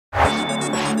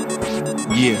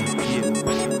Yeah.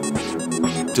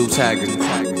 Duece Hagerty.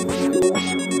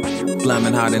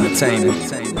 Blammin Hot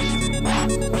Entertainment.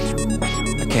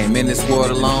 I came in this world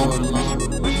alone,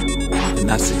 and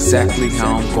that's exactly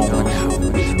how I'm going out.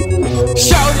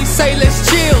 Shorty say let's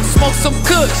chill, smoke some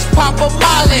kush, pop a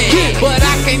molly. But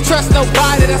I can't trust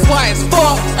nobody, that's why it's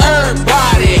fuck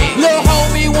everybody. Lil'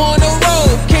 homie wanna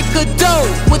roll, kick a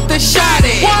dope with the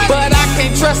shotty. But I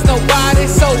can't trust nobody,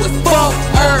 so it's fuck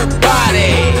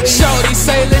everybody. Shorty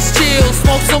say let's chill,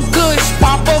 smoke some kush,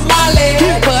 pop a molly.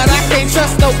 But I can't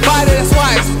trust nobody, that's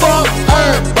why it's fuck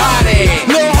everybody.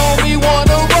 Lil' homie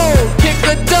wanna roll, kick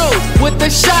a dope with the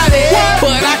shotty.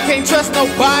 But I can't trust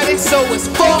nobody, so it's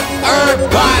fuck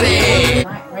everybody.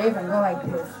 Raven, go like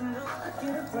this.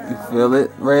 You feel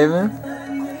it, Raven?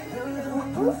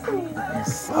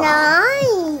 Nice.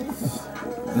 Nice.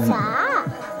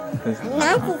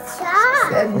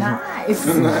 Nice.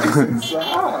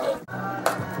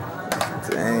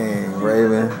 Dang,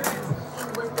 Raven.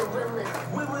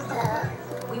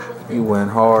 You went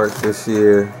hard this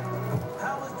year.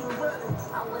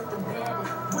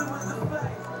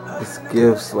 It's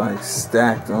gifts like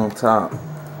stacked on top.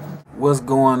 What's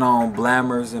going on,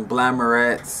 Blammers and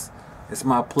Blammerettes? It's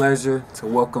my pleasure to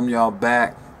welcome y'all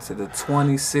back to the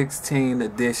 2016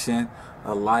 edition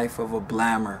of Life of a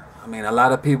Blammer. I mean, a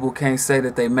lot of people can't say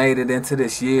that they made it into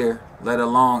this year, let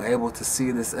alone able to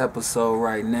see this episode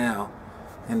right now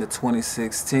in the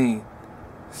 2016.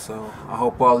 So I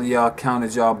hope all of y'all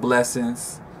counted y'all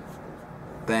blessings.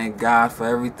 Thank God for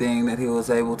everything that He was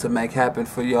able to make happen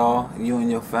for y'all, you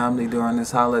and your family during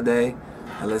this holiday.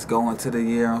 And let's go into the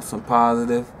year on some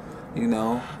positive, you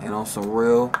know, and on some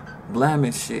real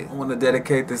blamming shit. I want to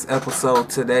dedicate this episode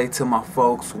today to my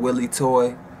folks, Willie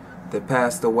Toy, that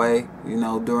passed away, you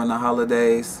know, during the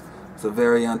holidays. It's a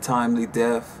very untimely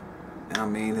death. And I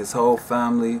mean, his whole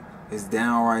family is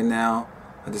down right now.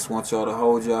 I just want y'all to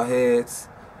hold your heads,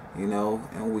 you know,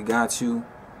 and we got you.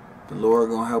 The Lord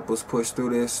gonna help us push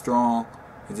through this strong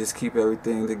and just keep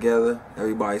everything together.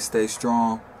 Everybody stay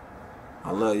strong.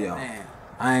 I love y'all. Man,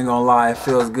 I ain't gonna lie, it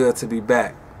feels good to be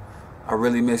back. I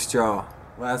really missed y'all.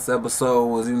 Last episode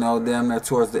was, you know, damn near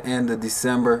towards the end of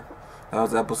December. That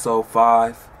was episode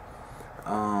 5.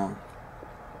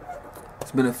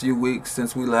 It's been a few weeks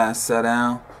since we last sat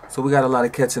down, so we got a lot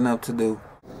of catching up to do.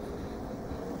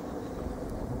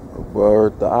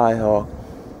 Bird the IHawk.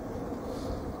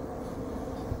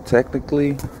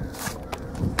 Technically,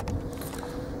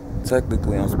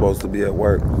 I'm supposed to be at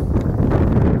work.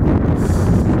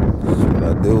 That's what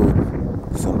I do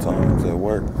sometimes at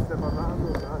work.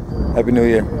 Happy New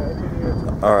Year.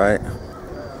 All right.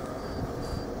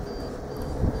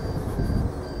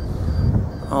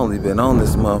 I only been on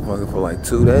this motherfucker for like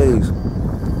 2 days.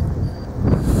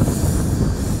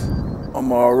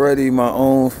 I'm already my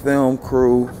own film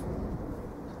crew,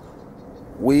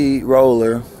 weed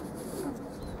roller.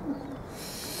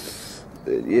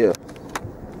 Yeah,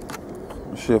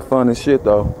 shit fun as shit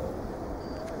though.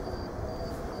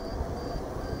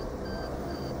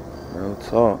 Real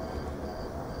talk.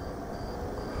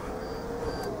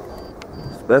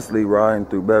 Especially riding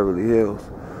through Beverly Hills.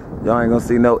 Y'all ain't gonna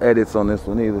see no edits on this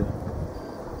one either.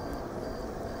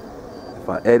 If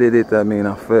I edit it, that mean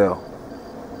I fail.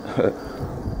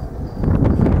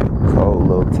 Cold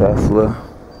little Tesla.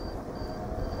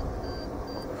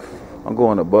 I'm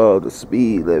going above the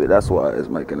speed limit. That's why it's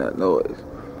making that noise.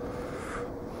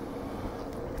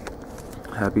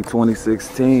 Happy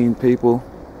 2016, people.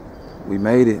 We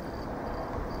made it.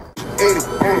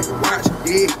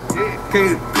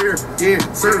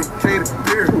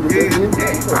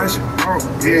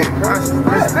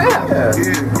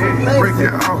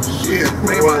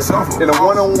 In a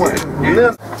one-on-one.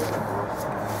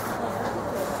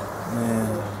 Man,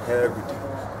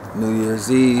 New Year's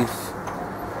Eve.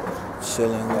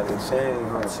 Chilling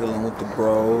with the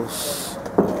bros.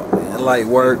 Light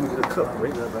work.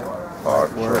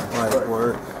 Hard work, light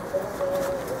work.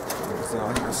 So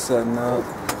I'm just setting up.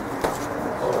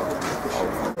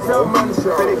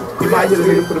 You might hit a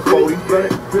minute for the 40.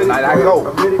 Tonight I go.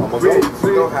 I'm going to go.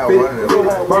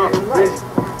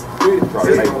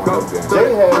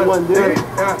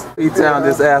 E-Town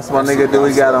just asked my nigga, do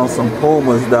we got on some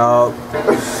Pumas, dog?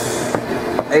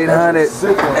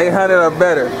 800 or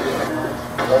better.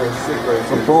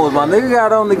 Some Pumas. My nigga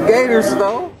got on the Gators,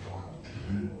 though.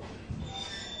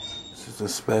 This is a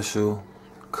special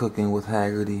cooking with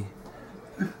Hagerty.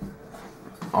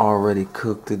 Already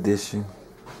cooked edition.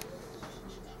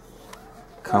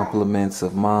 Compliments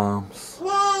of moms.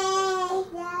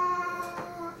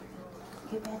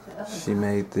 She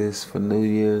made this for New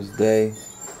Year's Day.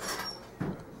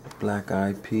 Black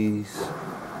eyed peas.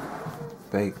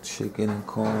 baked chicken and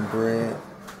cornbread.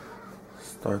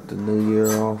 Start the new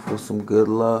year off with some good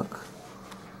luck.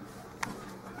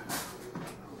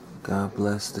 God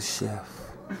bless the chef.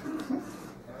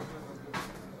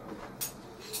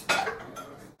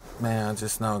 Man, I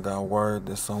just now got word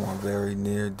that someone very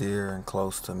near, dear, and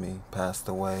close to me passed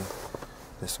away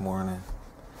this morning.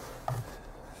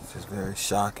 It's just very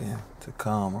shocking to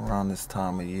come around this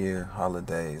time of year,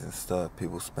 holidays and stuff,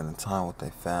 people spending time with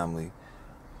their family.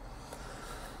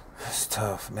 It's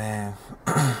tough, man.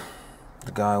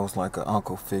 The guy was like an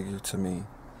uncle figure to me,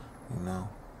 you know.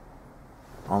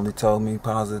 Only told me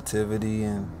positivity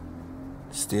and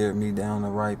steered me down the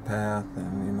right path,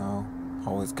 and, you know,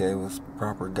 always gave us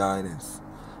proper guidance.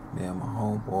 Me and my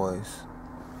homeboys.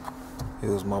 He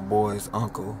was my boy's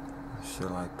uncle,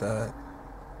 shit like that,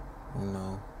 you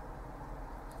know.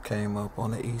 Came up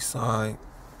on the east side.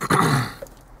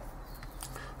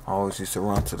 Always used to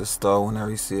run to the store whenever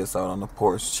he see us out on the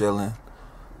porch chilling.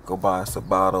 Go buy us a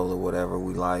bottle or whatever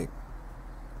we like,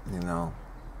 you know.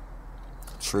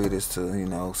 Treat us to, you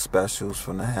know, specials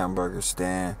from the hamburger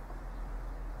stand.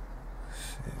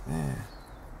 Shit, man.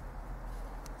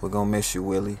 We're gonna miss you,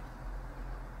 Willie.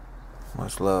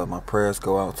 Much love. My prayers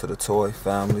go out to the Toy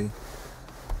family.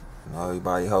 You know,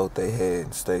 everybody hold their head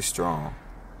and stay strong.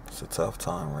 It's a tough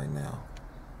time right now.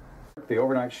 The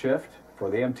overnight shift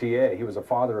for the MTA. He was a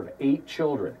father of 8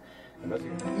 children.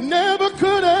 Never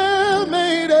could have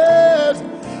made it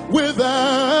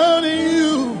without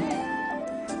you.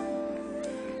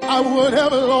 I would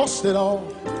have lost it all.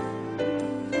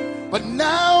 But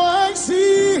now I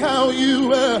see how you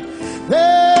were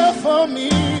there for me.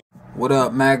 What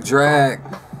up, Mac Drag?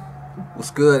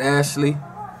 What's good, Ashley?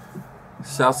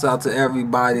 Shouts out to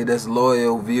everybody that's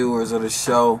loyal viewers of the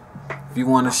show. If you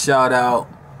want a shout out,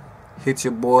 hit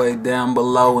your boy down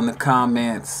below in the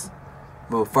comments.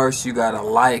 But first you gotta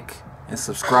like and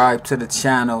subscribe to the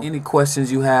channel. Any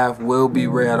questions you have will be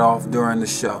read off during the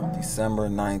show. December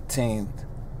 19th,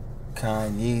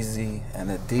 Yeezy and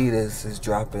Adidas is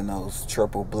dropping those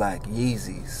triple black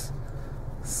Yeezys.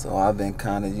 So I've been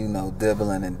kind of, you know,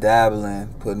 dibbling and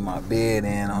dabbling, putting my bid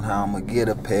in on how I'm gonna get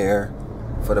a pair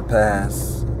for the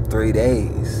past 3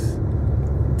 days.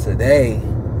 Today,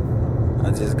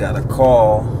 I just got a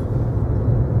call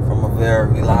from a very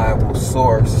reliable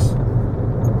source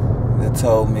that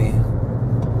told me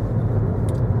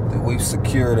that we've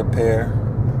secured a pair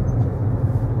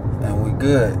and we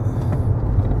good.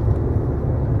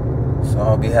 So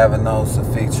I'll be having those to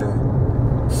feature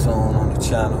soon on the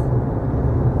channel.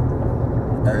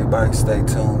 Everybody stay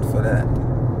tuned for that.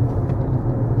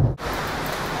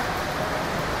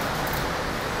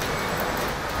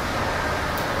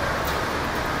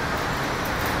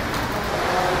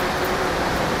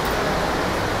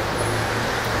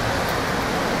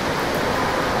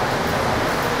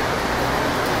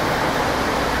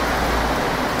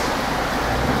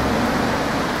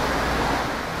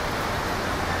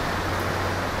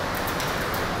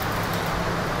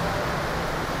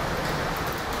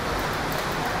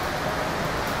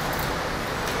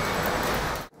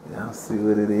 See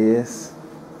what it is.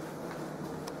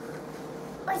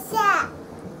 What's that?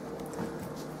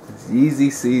 It's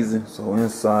Yeezy season. So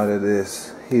inside of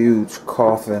this huge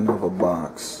coffin of a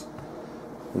box,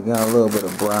 we got a little bit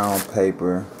of brown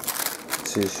paper,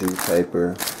 tissue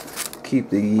paper. Keep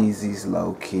the Yeezys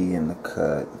low key in the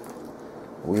cut.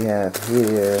 We have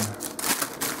here,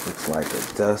 looks like a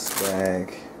dust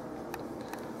bag,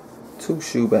 2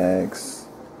 shoe bags.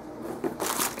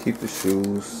 Keep the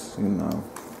shoes, you know.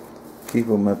 Keep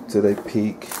them up to their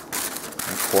peak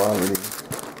and quality.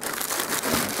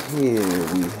 And here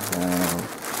we have,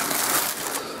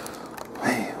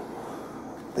 bam,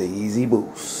 the Yeezy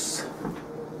Boost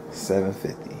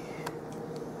 750.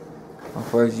 My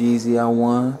first Yeezy I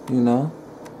won, you know,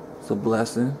 it's a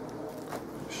blessing.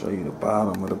 Show you the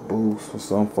bottom of the Boost for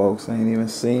some folks ain't even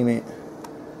seen it.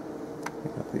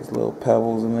 Got these little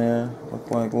pebbles in there,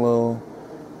 look like little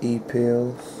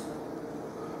E-pills.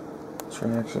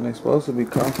 Traction, they supposed to be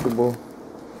comfortable.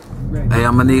 Hey,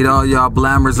 I'm gonna need all y'all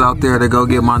blammers out there to go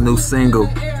get my new single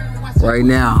right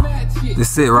now.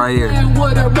 This it right here.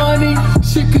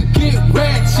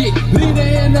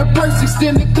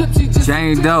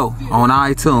 Jane Doe on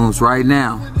iTunes right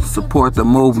now. Support the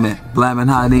movement. Blammin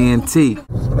Hot ENT.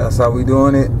 So that's how we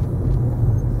doing it.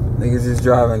 Niggas just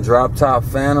driving drop top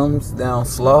Phantoms down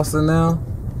Slauson now.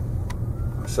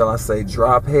 Or shall I say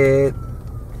drop head?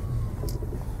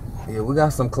 Yeah, we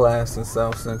got some class in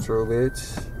South Central,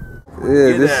 bitch.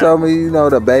 Yeah, just show me, you know,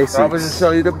 the basics. I'm gonna just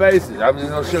show you the basics. I'm just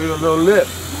gonna show you a little lip.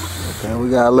 Okay, we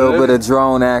got a little bit of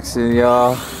drone action,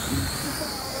 y'all.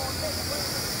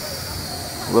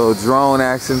 Little drone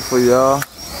action for y'all.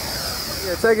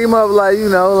 Yeah, take him up like, you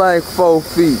know, like 4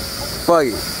 feet. Fuck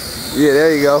it. Yeah,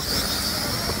 there you go.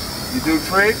 You do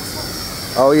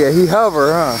tricks? Oh yeah, he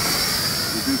hover, huh?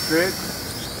 You do tricks?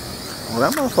 Well,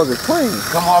 that motherfucker clean.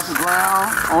 Come off the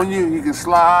ground, on you can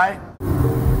slide.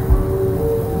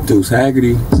 Duece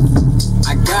Hagerty.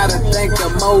 I gotta thank the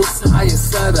most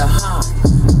highest of the high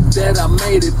that I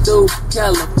made it through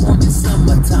California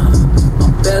summertime.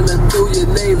 I'm belling through your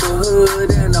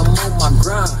neighborhood and I'm on my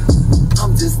grind.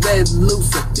 I'm just letting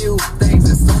loose a few things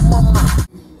that's on my mind.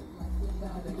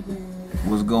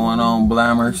 What's going on,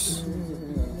 Blammers?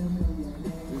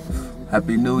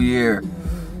 Happy New Year.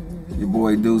 Your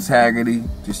boy Duece Hagerty,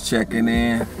 just checking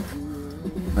in.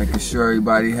 Making sure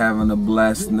everybody having a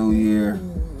blessed New Year.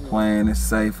 Playing it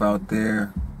safe out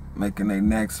there. Making their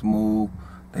next move,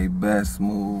 their best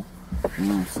move. You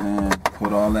know what I'm saying?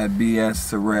 Put all that BS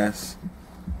to rest.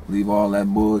 Leave all that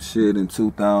bullshit in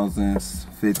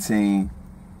 2015.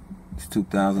 It's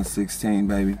 2016,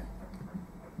 baby.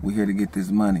 We here to get this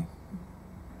money.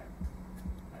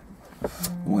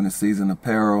 Winter season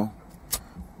apparel.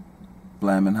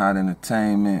 Blammin Hot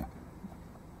Entertainment.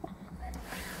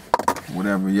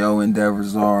 Whatever your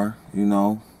endeavors are, you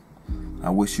know.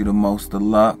 I wish you the most of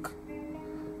luck.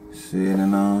 Shit,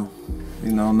 and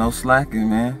you know, no slacking,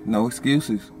 man. No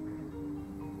excuses.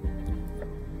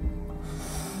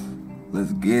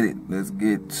 Let's get it. Let's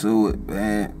get to it,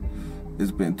 man.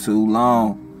 It's been too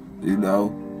long, you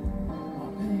know.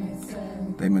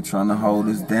 They've been trying to hold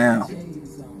us down.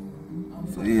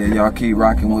 So yeah, y'all keep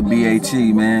rocking with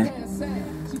BHE, man.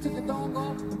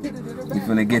 We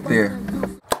finna get there.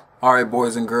 Alright,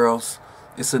 boys and girls.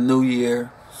 It's a new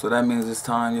year. So that means it's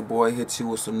time your boy hit you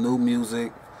with some new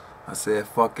music. I said,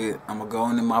 fuck it. I'm gonna go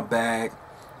in my bag,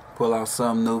 pull out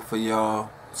something new for y'all,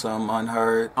 something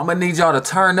unheard. I'm gonna need y'all to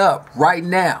turn up right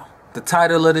now. The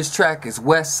title of this track is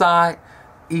West Side,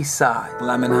 East Side.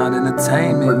 Blammin Hot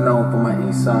Entertainment. Putting on for my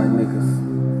East Side niggas.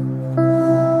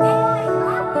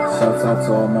 Shouts out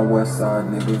to all my West Side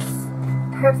niggas.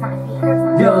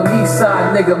 Young East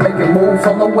Side nigga making moves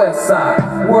on the West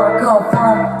Side. Where I come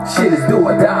from, shit is do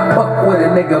or die. Fuck with a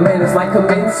nigga, man, it's like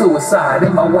committing suicide.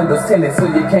 In my windows tinted so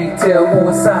you can't tell who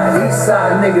inside. East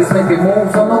Side niggas making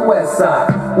moves on the West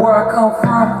Side. Where I come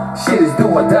from, shit is do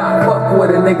or die. Fuck with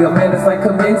a nigga, man, it's like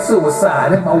committing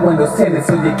suicide. In my windows tinted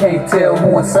so you can't tell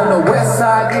who inside. On the West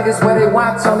Side niggas where they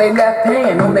watch on their left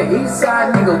hand. On the East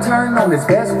Side nigga turn on his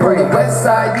best friend. On the West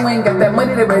Side you ain't got that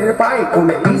money, they ready to fight. On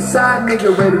the East Side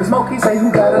nigga ready to smoke, he say who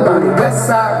got a lot. West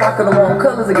Side rockin' the wrong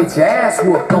colors to get your ass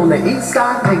whooped. On the East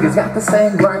Side niggas got the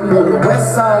same grind. On the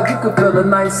West Side you can feel a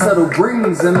nice subtle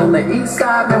breeze. And on the East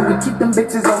Side man we keep them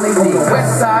bitches on their knees. On the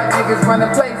West Side niggas running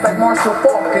plays like Marshall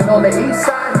Falk. And on the East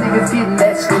Side niggas getting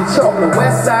etched in chalk. The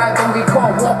West Side don't get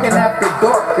caught walking after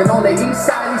dark. And on the East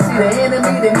Side he see the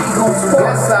enemy then he gon' spark.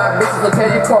 West Side bitches will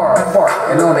tear your car apart.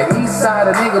 And on the East Side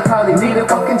a nigga probably need a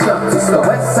fucking jump to start. The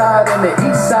West Side and the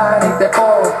East Side ain't that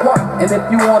far apart. And if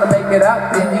you wanna make it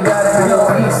out then you gotta have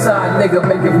your East Side nigga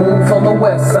making moves on the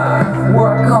West Side.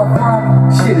 Where I come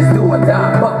from, shit is do or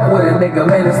die. Fuck with a nigga,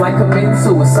 man, it's like committing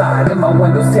suicide. In my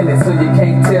windows tinted so you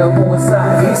can't tell who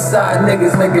inside. East Side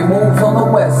niggas making moves on the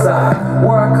West Side.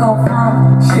 Where I come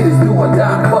from, shit is do or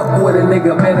die. Fuck with a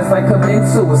nigga, man, it's like committing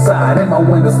suicide. In my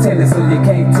windows tinted so you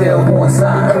can't tell who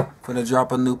inside. Gonna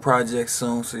drop a new project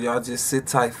soon, so y'all just sit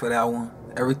tight for that one.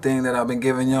 Everything that I've been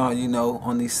giving y'all, you know,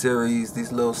 on these series,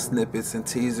 these little snippets and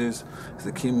teasers is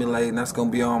accumulating. That's gonna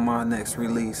be on my next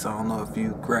release. I don't know if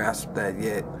you grasped that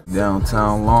yet.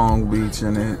 Downtown Long Beach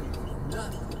in it.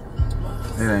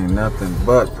 It ain't nothing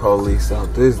but police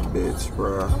out this bitch,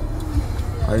 bruh.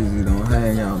 I usually don't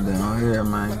hang out down here,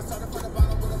 man.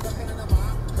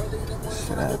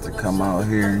 Shit, I have to come out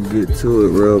here and get to it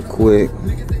real quick.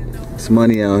 It's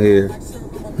money out here.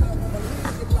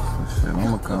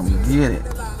 I'ma come get it.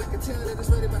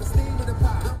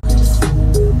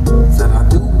 Said I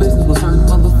do business with certain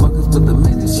motherfuckers, but the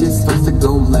minute shit starts to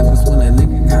go left is when a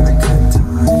nigga gotta cut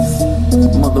ties.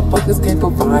 Motherfuckers can't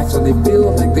provide, so they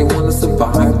feel like they wanna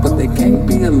survive, but they can't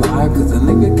be alive, cause a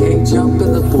nigga can't jump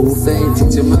in the pool, they ain't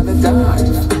teach him how to dive.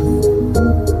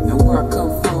 And where I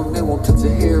come from, they won't touch a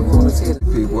hair on his head.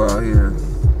 People out here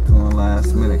doing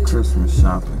last minute Christmas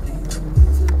shopping.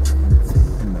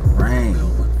 In the rain.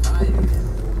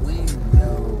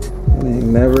 It ain't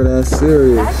never that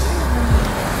serious.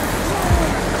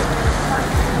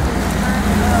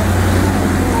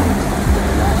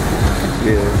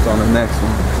 Yeah, it's on the next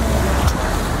one.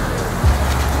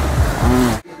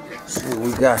 See what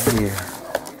we got here.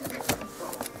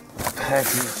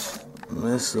 Package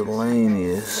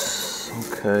miscellaneous.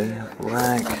 Okay,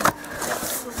 black.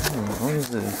 What is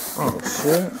this? Oh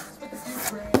shit.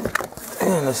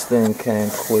 And this thing came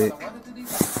quick.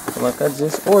 Like I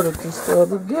just ordered this the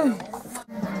other day.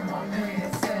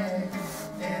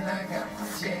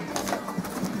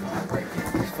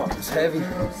 This fuck is heavy.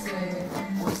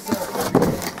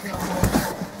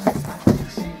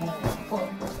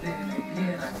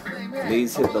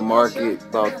 These hit the market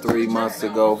about 3 months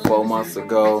ago, 4 months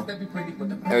ago.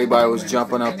 Everybody was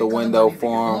jumping out the window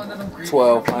for them.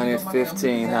 1,200,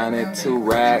 1,500, 2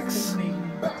 racks.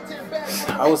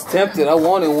 I was tempted, I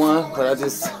wanted one, but I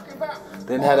just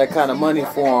didn't have that kind of money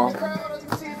for them.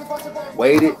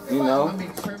 Waited, you know.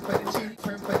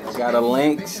 Got a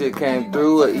link, shit came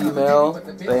through, an email.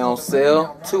 They on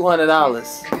sale, $200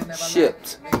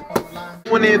 shipped.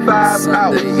 25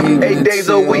 hours, 8 days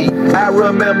a week. I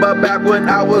remember back when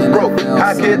I was broke.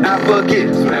 How can I forget?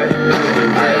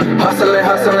 Hustling,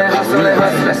 hustling, hustling,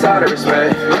 hustling. That's all there is,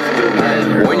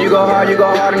 man. When you go hard and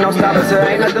don't stop until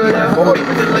ain't nothing left.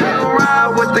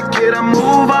 Ride with the kid, I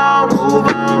move on.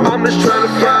 I'm just trying to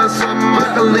find something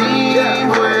I can lean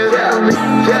with.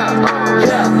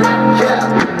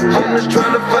 I'm just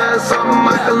trying to find something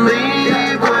I can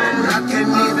lean with. I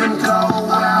can't even go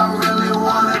where I really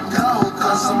wanna go.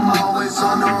 I'm always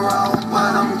on the road,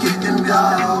 but I'm getting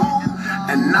dough.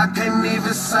 And I can't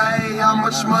even say how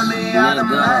much money I done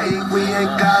made. We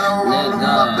ain't gotta roll them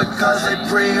up because they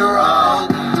pre-roll.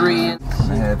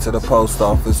 I head to the post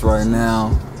office right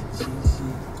now.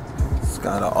 It's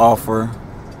got an offer.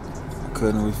 I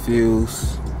couldn't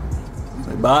refuse.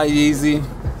 Say bye, Yeezy.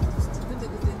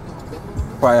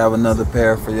 Probably have another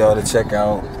pair for y'all to check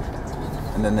out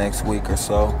in the next week or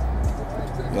so.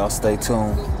 Y'all stay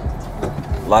tuned.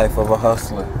 Life of a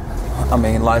hustler. I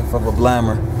mean, life of a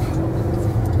blammer.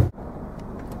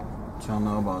 What y'all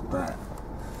know about that?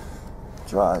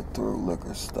 Drive-through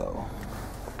liquor store.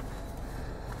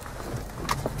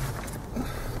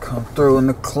 Come through in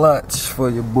the clutch for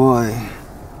your boy.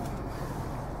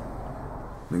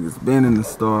 Niggas been in the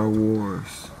Star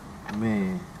Wars.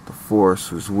 Man. The Force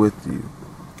was with you.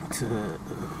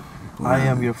 I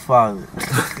am your father.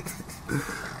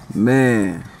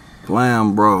 Man.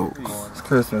 Blam broke. It's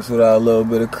Christmas without a little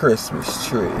bit of Christmas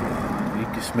tree. You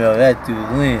can smell that through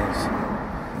the lens.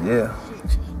 Yeah.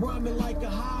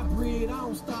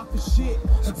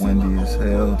 It's windy as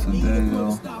hell today,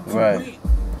 though. Right.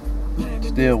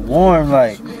 Still warm,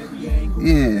 like.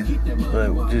 Yeah.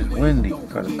 But just windy.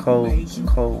 Got a cold wind.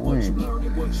 Cold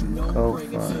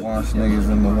front. Watch niggas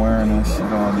in the wearing that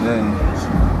shit all day.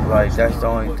 Like, that's the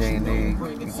only thing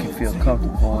you can feel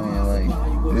comfortable in, like.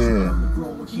 Yeah.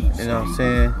 You know what I'm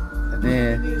saying? And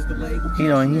then he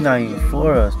not even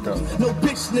for us though. No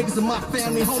bitch niggas in my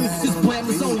family, homies just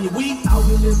Blammers on you. We out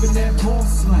here living that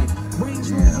boss life.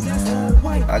 Yeah,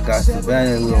 man. I got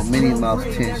Savannah a little Minnie Mouse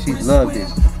tent. She loved it.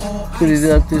 Put it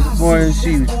up this morning.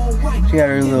 She had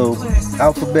her little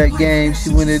alphabet game. She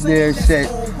went in there, sat,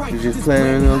 was just playing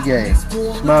her little game,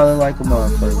 smiling like a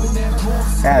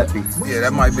motherfucker, happy. Yeah,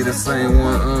 that might be the same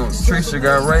one Trisha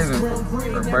got raising for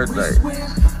her birthday.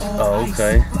 Oh,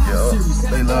 okay. Yo,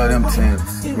 they love them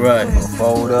tents. Right.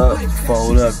 Fold up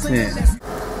tent.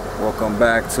 Welcome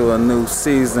back to a new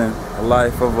season, the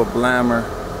life of a blammer.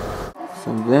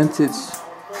 Some vintage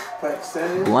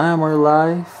blammer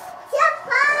life.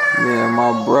 Yeah,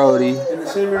 my Brody.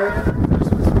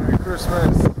 Merry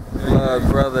Christmas. Blood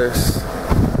brothers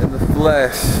in the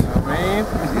flesh.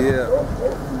 Yeah.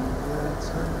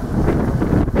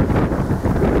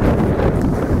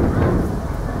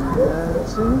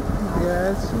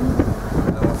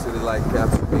 I want you to like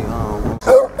capture me on.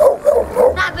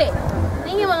 Stop it.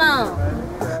 Leave him alone.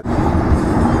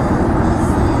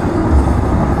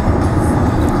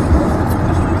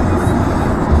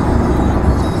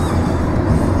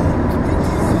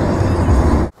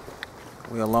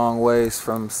 We a long ways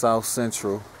from South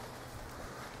Central.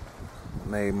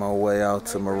 Made my way out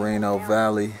to Moreno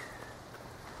Valley.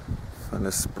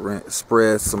 Finna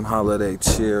spread some holiday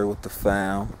cheer with the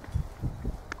fam.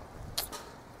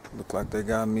 Look like they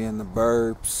got me in the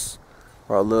burbs.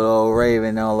 Brought little old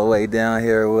Raven all the way down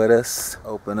here with us.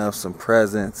 Open up some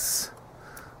presents.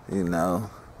 You know,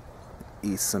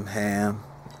 eat some ham.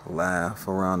 Laugh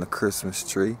around the Christmas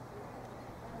tree.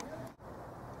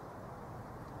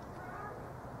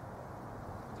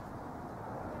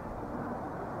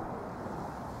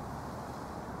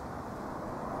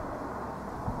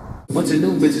 Bunch of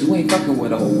new bitches, we ain't fucking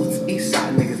with old ones. East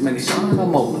side niggas, man, they shine a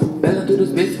motor. Bella through this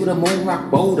bitch with a moon rock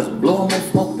boulder. Blowin' more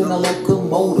smoke than a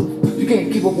locomotive. You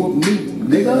can't keep up with me,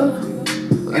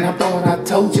 nigga. And I thought I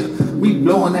told you, we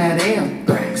blowin' that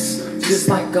anthrax, just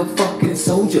like a fucking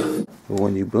soldier. But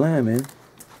when you blaming,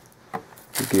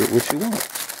 you get what you want.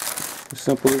 As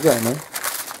simple as that, man.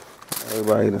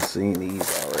 Everybody done seen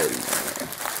these already, man.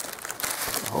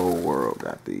 The whole world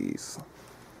got these.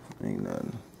 Ain't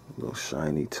nothing. Little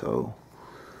shiny toe.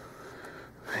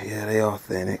 Yeah, they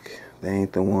authentic. They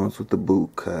ain't the ones with the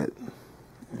boot cut.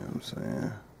 You know what I'm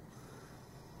saying?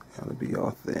 Gotta be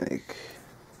authentic.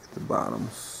 The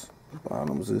bottoms. The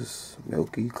bottoms is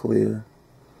milky clear.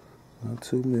 Not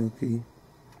too milky.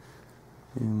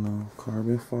 You know,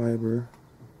 carbon fiber.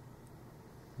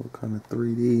 What kind of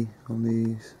 3D on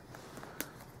these?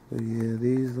 But yeah,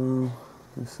 these the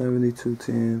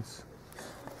 7210s.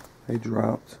 They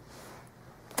dropped.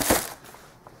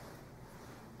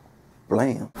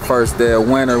 Blam. First day of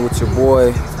winter with your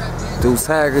boy, Duece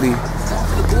Hagerty.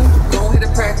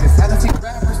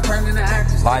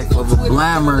 Life of a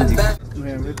Blammer.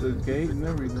 Man, with the gate and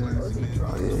everything.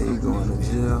 Oh yeah, he going to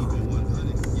jail.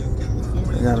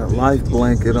 They got a life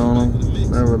blanket on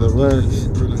him, nevertheless.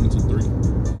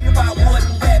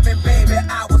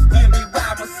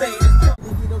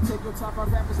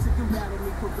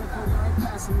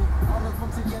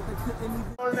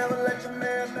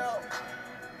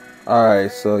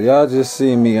 Alright, so y'all just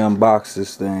see me unbox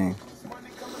this thing.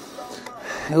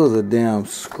 It was a damn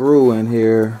screw in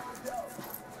here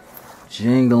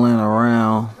jingling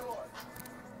around,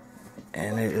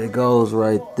 and it goes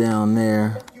right down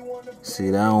there. See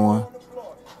that one?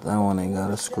 That one ain't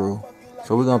got a screw.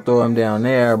 So we're gonna throw him down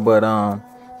there, but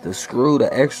the screw,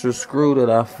 the extra screw that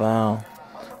I found,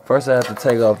 first I have to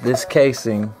take off this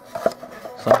casing.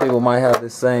 Some people might have the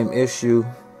same issue.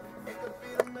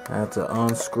 I have to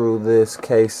unscrew this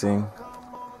casing.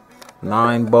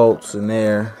 9 bolts in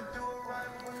there.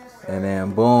 And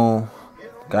then boom,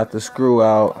 got the screw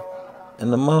out.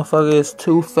 And the motherfucker is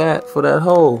too fat for that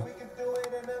hole.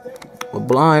 A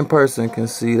blind person can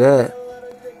see that.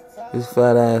 This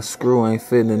fat ass screw ain't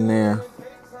fitting in there.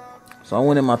 So I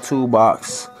went in my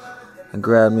toolbox and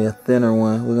grabbed me a thinner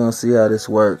one. We're gonna see how this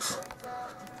works.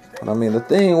 But I mean, the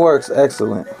thing works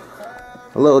excellent.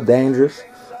 A little dangerous.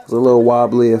 It's a little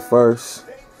wobbly at first,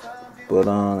 but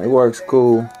it works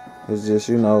cool. It's just,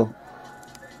 you know,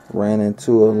 ran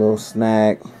into a little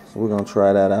snag, so we're gonna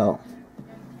try that out.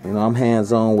 You know, I'm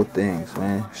hands-on with things,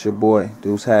 man. It's your boy,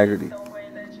 Duece Hagerty,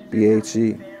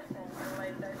 BHE,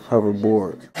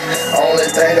 hoverboard. Only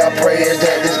thing I pray is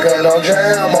that this gun don't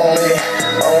jam on me.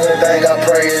 Only thing I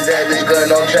pray is that this gun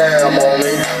don't jam on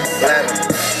me. Blammin,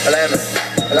 blammin,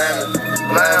 blammin,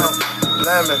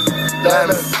 blammin,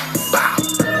 blammin,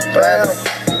 blammin,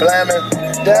 blammin,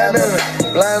 blammin,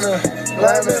 blammin,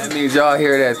 blammin. That means y'all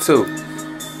hear that too.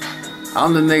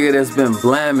 I'm the nigga that's been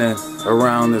blamming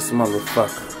around this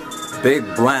motherfucker. Big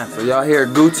blam. So y'all hear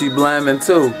Gucci blamming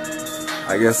too.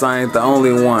 I guess I ain't the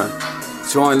only one.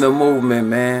 Join the movement,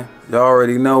 man. Y'all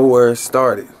already know where it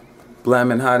started.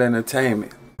 Blammin Hot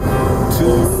Entertainment. 2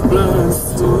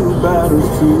 blunts, 2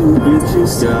 bottles, 2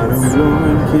 bitches, got 'em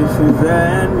blowing kisses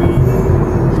at me.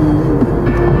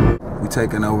 We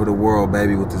taking over the world,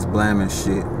 baby, with this blammin'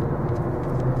 shit.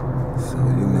 So,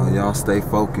 you know, y'all stay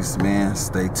focused, man.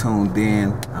 Stay tuned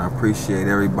in. I appreciate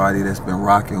everybody that's been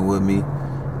rocking with me,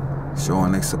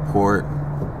 showing their support.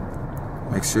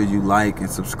 Make sure you like and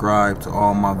subscribe to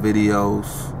all my videos.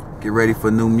 Get ready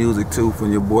for new music too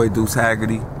from your boy Duece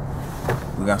Hagerty.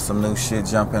 We got some new shit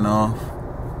jumping off.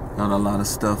 Got a lot of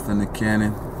stuff in the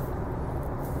cannon.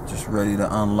 Just ready to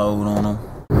unload on them.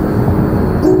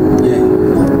 Yeah.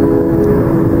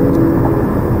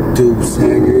 Duece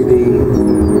Hagerty.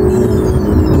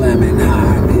 Blammin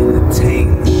Hot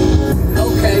Entertainment.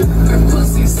 Okay, her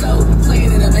pussy so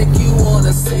clean it'll make you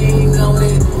wanna sing on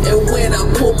it. And when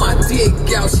I pull my dick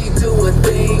out, she do a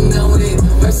thing on it.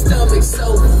 Her stomach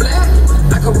so flat,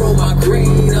 I can roll my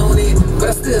green on it. But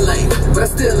I still ain't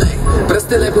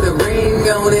put a ring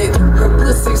on it. Her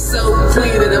pussy so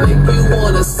clean it'll make you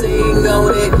wanna sing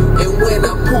on it. And when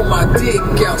I pull my dick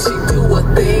out, she do a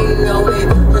thing on it.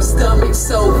 Her stomach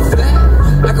so flat,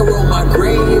 I can roll my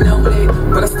green on it.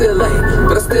 But I still ain't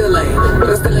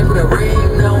put a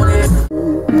ring on it.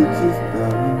 Bitches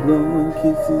got 'em blowing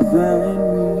kisses at me.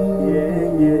 Yeah,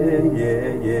 yeah, yeah,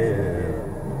 yeah.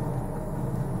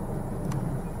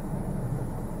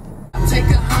 Take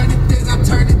 100 things, I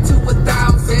turn it to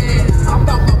 1,000. I'm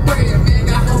about my bread, man.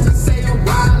 Got homies say I'm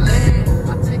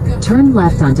wildin'. Turn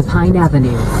left onto Pine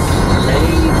Avenue.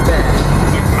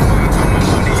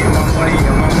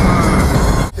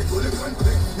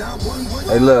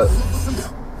 Hey, look.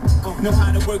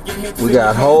 We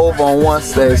got Hove on one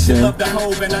station, and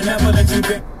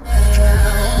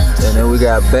then we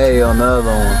got Bay on the other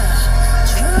one.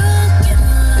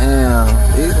 Damn,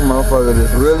 these motherfuckers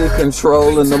is really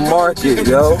controlling the market,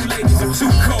 yo.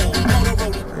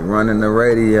 They running the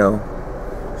radio.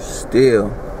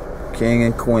 Still, king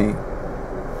and queen.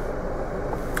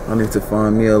 I need to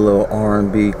find me a little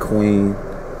R&B queen,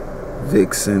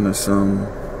 vixen or something.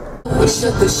 We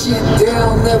shut the shit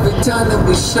down every time that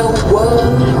we show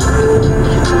up.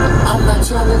 I'm not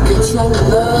trying to control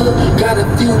love. Got a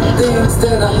few things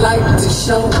that I like to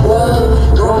show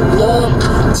up. Roll up,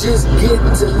 just get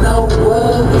to know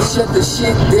us. We shut the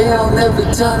shit down every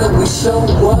time that we show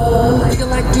up. Nigga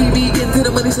like DB getting to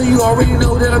the money, so you already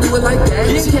know that I do it like that.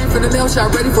 She came from the nail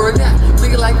shop ready for a nap.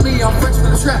 Nigga like me, I'm fresh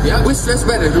from the trap. We stress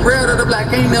better, the red or the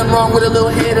black. Ain't nothing wrong with a little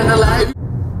head and a life.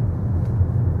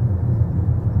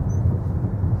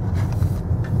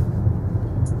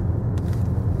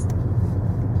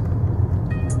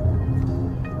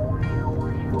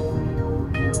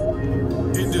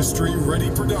 Industry Ready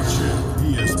Production,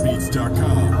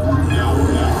 psbeats.com. Now.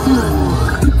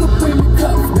 You can bring the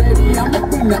cups, baby, I'ma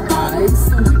bring the ice.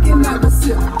 And we can have a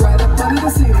sip right up under the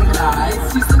city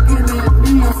lights. She's looking at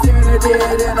me, I'm staring her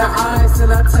dead in her eyes.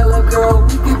 And I tell her, girl,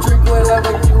 we can drink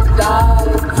whatever you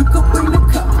like. You can bring the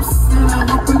cups, and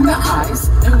I'ma bring the ice.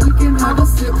 And we can have a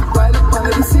sip right up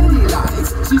under the city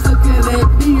lights. She's looking at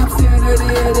me, I'm staring her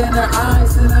dead in her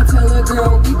eyes. And I tell her,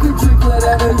 girl, we can drink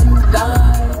whatever you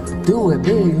like. Do it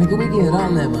big, nigga, we get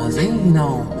all limousine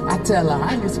on. I tell her,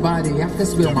 I this body, I can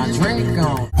spill my drink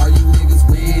on. All you niggas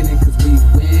winning, cause we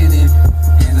winning.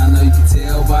 And I know you can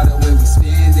tell by the way we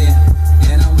spending.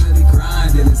 And I'm really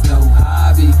grinding, it's no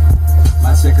hobby.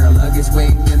 My checker luggage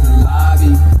waiting in the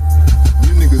lobby.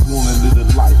 You niggas wanna live a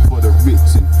life for the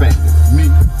rich and famous. Me,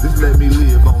 just let me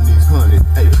live on these 100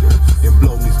 acres. And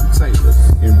blow me some tailors.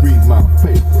 And read my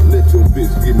paper. Let your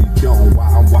bitch give me gone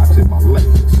while I'm watching my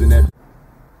Lakers. And that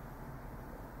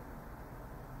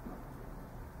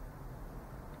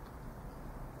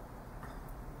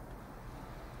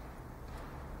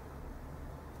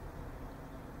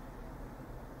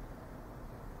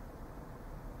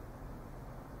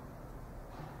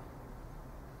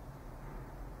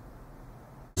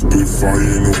Spit fire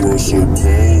in the world so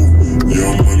cold.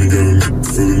 Young money got a nigga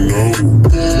feeling no.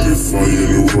 Spit fire in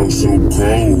the world so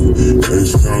cold.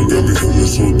 H-Town got me feeling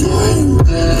so thrown.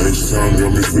 H-Town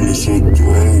got me feeling so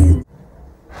thrown.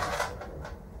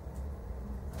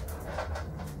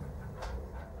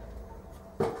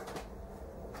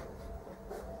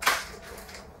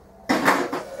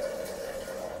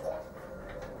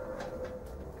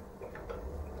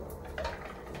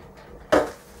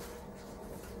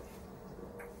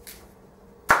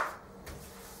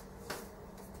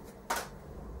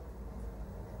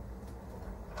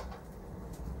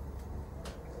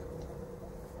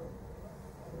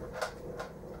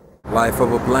 Life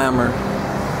of a Blammer,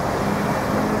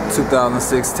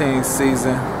 2016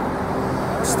 season.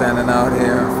 Standing out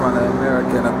here in front of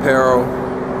American Apparel.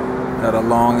 Got a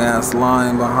long ass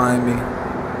line behind me.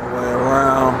 Way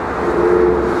around.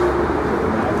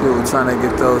 People trying to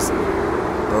get those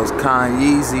kind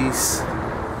Yeezys.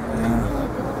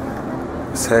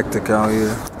 Yeah. It's hectic out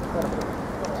here.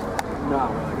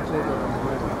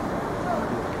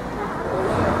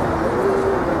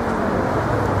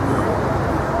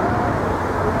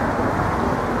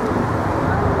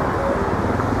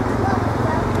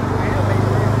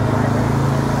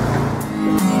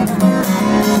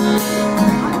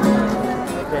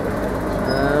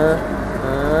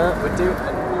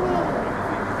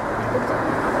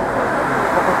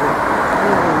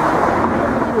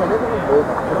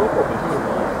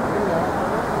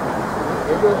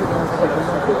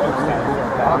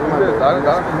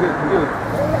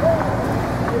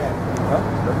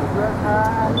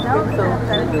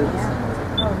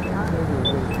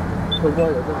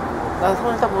 나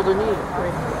손을 딱 보더니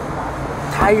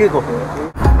다 읽어.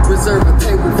 Reserve a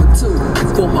table for two,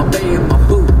 for my bay and my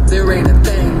boo. There ain't a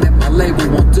thing that my label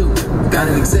won't do. Got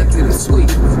an executive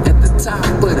suite at the top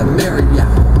of the Marriott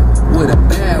with a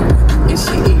bad one, and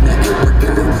she eating an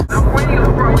apricot. I'm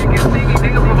real, bro. You can see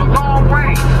nigga from a long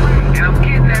way, and I'm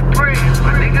getting that bread,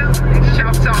 my nigga.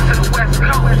 Shouts out to the West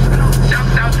Coast,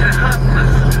 shouts out to the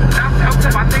hustlers, shouts out to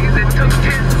my niggas that took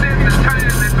 10 cents and turned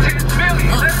it into 10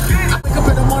 million. Let's get it. I wake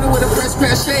up in the morning with a fresh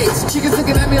pair of shades. Chicas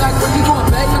looking at me like, where you going,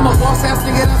 babe? I'm a boss ass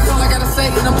nigga, that's all I gotta say.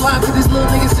 And I'm blind to these little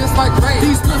niggas just like Ray.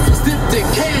 These lips was dipped in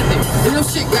candy, and them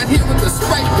shit got hit with the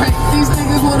spray paint. These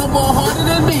niggas wanna ball harder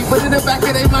than me, but in the back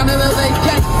of their mind, they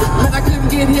can't. Man, I couldn't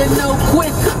get here no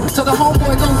quicker, so the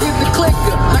homeboy gon' get the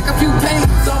clicker. Like a few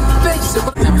pages on fiction,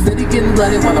 but I'm steady getting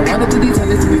blooded while I'm running to these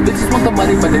hundreds. These bitches want the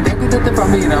money, but they never get it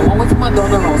from me. And I went with my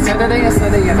daughter on Saturday and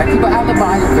Sunday, and I keep an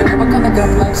alibi. If it ever gonna go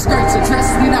like skirts and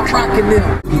dresses, we not rocking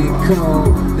them. Get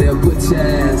cold, they'll put your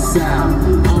ass out.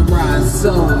 I'm riding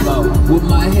solo with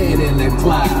my head in the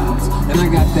clouds, And I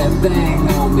got that thing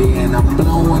on me and I'm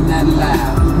blowing that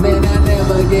loud. Man, I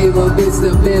never gave a bitch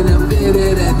the benefit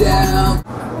of the doubt.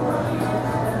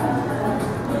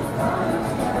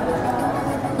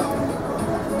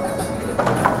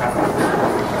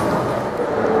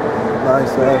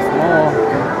 Nice ass mall.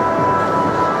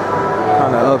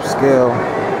 Kinda upscale.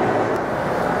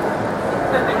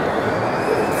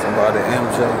 It's about the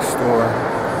MJ store.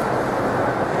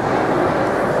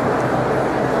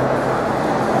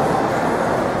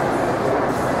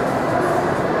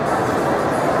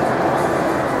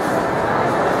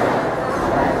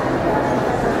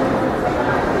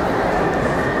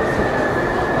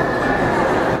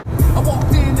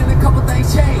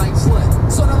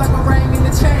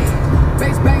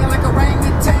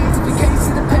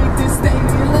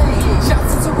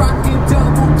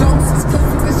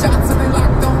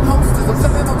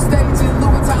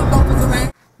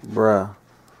 Bruh,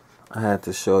 I had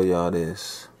to show y'all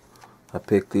this. I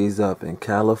picked these up in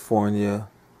California,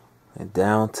 in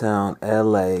downtown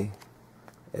LA,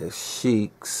 at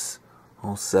Chic's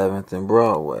on 7th and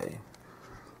Broadway.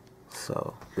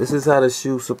 So, this is how the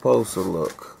shoe's supposed to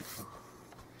look.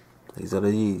 These are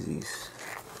the Yeezys.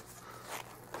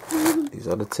 These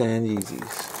are the tan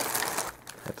Yeezys.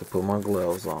 Had to put my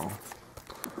gloves on.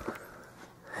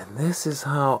 And this is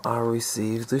how I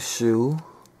received the shoe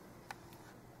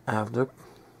after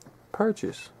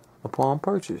purchase, upon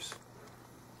purchase.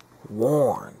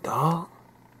 Worn, dog.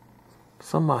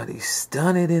 Somebody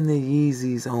stunted in the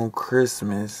Yeezys on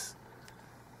Christmas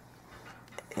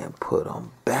and put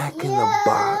them back in the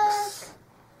box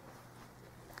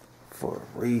for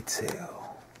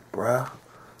retail, bruh.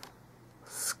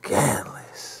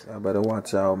 Scandalous. Y'all better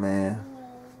watch out, man.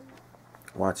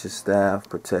 Watch your staff,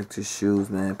 protect your shoes,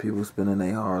 man. People spending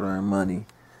their hard-earned money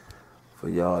for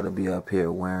y'all to be up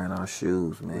here wearing our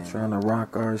shoes, man. We're trying to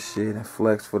rock our shit and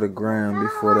flex for the gram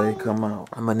before they come out.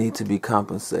 I'm gonna need to be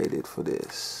compensated for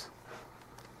this.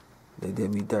 They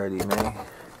did me dirty, man.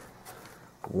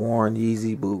 Worn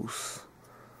Yeezy boots.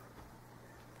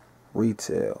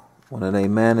 Retail. One of their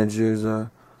managers or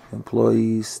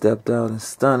employees stepped out and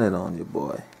stunted on you,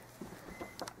 boy.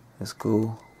 That's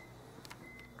cool.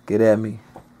 Get at me.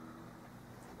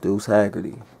 Duece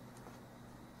Hagerty.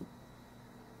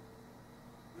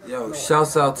 Yo,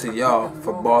 shouts out to y'all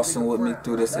for bossing with me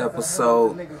through this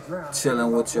episode,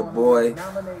 chilling with your boy.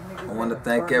 I want to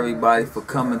thank everybody for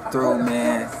coming through,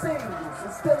 man.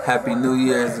 Happy New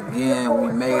Year's again.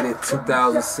 We made it,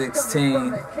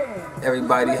 2016.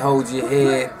 Everybody hold your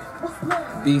head.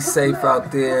 Be safe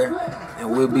out there,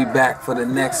 and we'll be back for the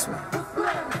next one.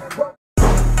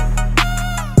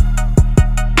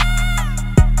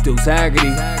 Duece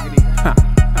Hagerty.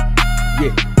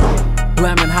 Yeah.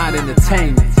 Blammin Hot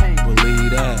Entertainment. Believe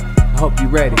that. I hope you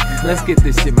ready. Let's get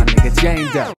this shit, my nigga.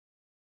 Jamed up.